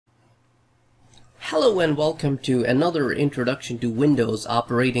Hello and welcome to another Introduction to Windows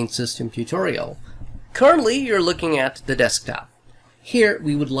Operating System tutorial. Currently you're looking at the desktop. Here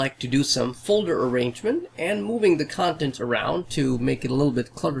we would like to do some folder arrangement and moving the content around to make it a little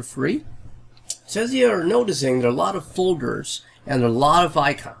bit clutter-free. So as you're noticing, there are a lot of folders and there are a lot of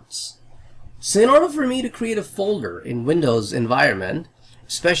icons. So in order for me to create a folder in Windows environment,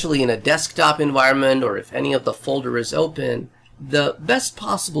 especially in a desktop environment or if any of the folder is open, the best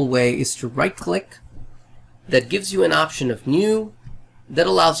possible way is to right-click. That gives you an option of New that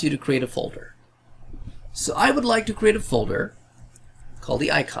allows you to create a folder. So I would like to create a folder called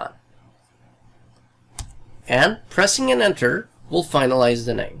the icon. And pressing an enter will finalize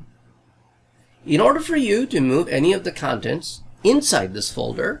the name. In order for you to move any of the contents inside this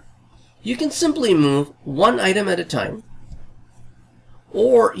folder, you can simply move one item at a time,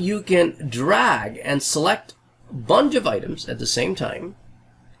 or you can drag and select a bunch of items at the same time,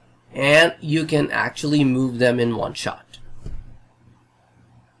 and you can actually move them in one shot.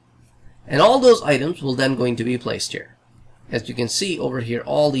 And all those items will then going to be placed here. As you can see over here,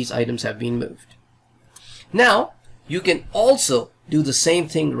 all these items have been moved. Now, you can also do the same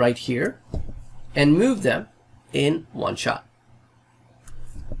thing right here and move them in one shot.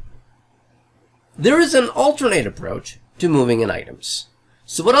 There is an alternate approach to moving in items.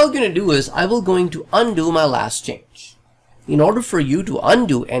 So what I'm going to do is I will going to undo my last change. In order for you to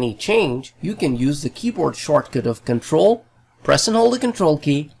undo any change, you can use the keyboard shortcut of Control, press and hold the Control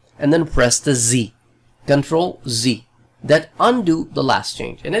key, and then press the Z. Control Z. That undo the last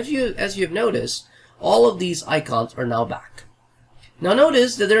change. And as you've noticed, all of these icons are now back. Now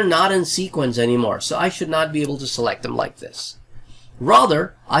notice that they're not in sequence anymore, so I should not be able to select them like this.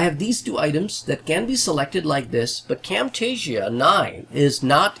 Rather, I have these two items that can be selected like this, but Camtasia 9 is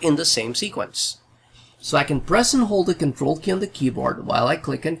not in the same sequence. So I can press and hold the Control key on the keyboard while I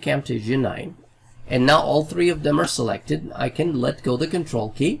click on Camtasia 9. And now all three of them are selected. I can let go the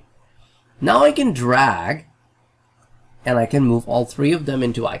Control key. Now I can drag and I can move all three of them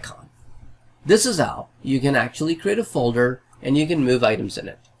into icon. This is how you can actually create a folder and you can move items in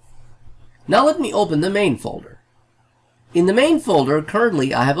it. Now let me open the main folder. In the main folder,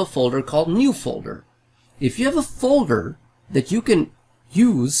 currently I have a folder called New Folder. If you have a folder that you can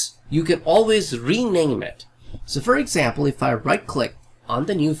use, you can always rename it. So for example, if I right click on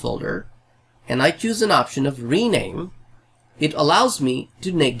the new folder and I choose an option of rename, it allows me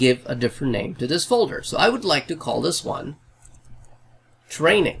to give a different name to this folder. So I would like to call this one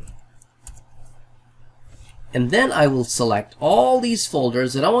Training. And then I will select all these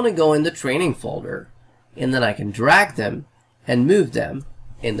folders that I want to go in the training folder, and then I can drag them and move them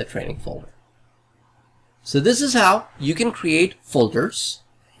in the training folder. So this is how you can create folders.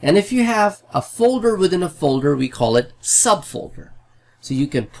 And if you have a folder within a folder, we call it subfolder. So you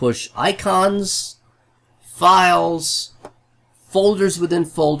can push icons, files, folders within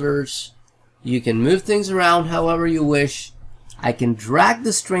folders. You can move things around however you wish. I can drag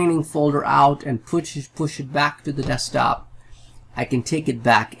this training folder out and push it back to the desktop. I can take it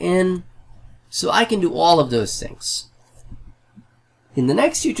back in. So I can do all of those things. In the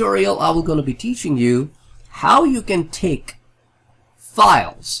next tutorial, I will going to be teaching you how you can take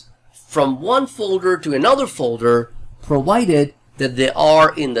files from one folder to another folder, provided that they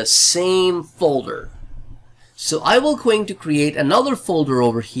are in the same folder. So I will going to create another folder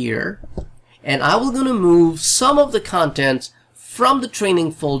over here, and I will going to move some of the contents from the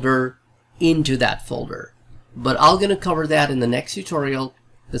training folder into that folder. But I'm going to cover that in the next tutorial.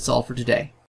 That's all for today.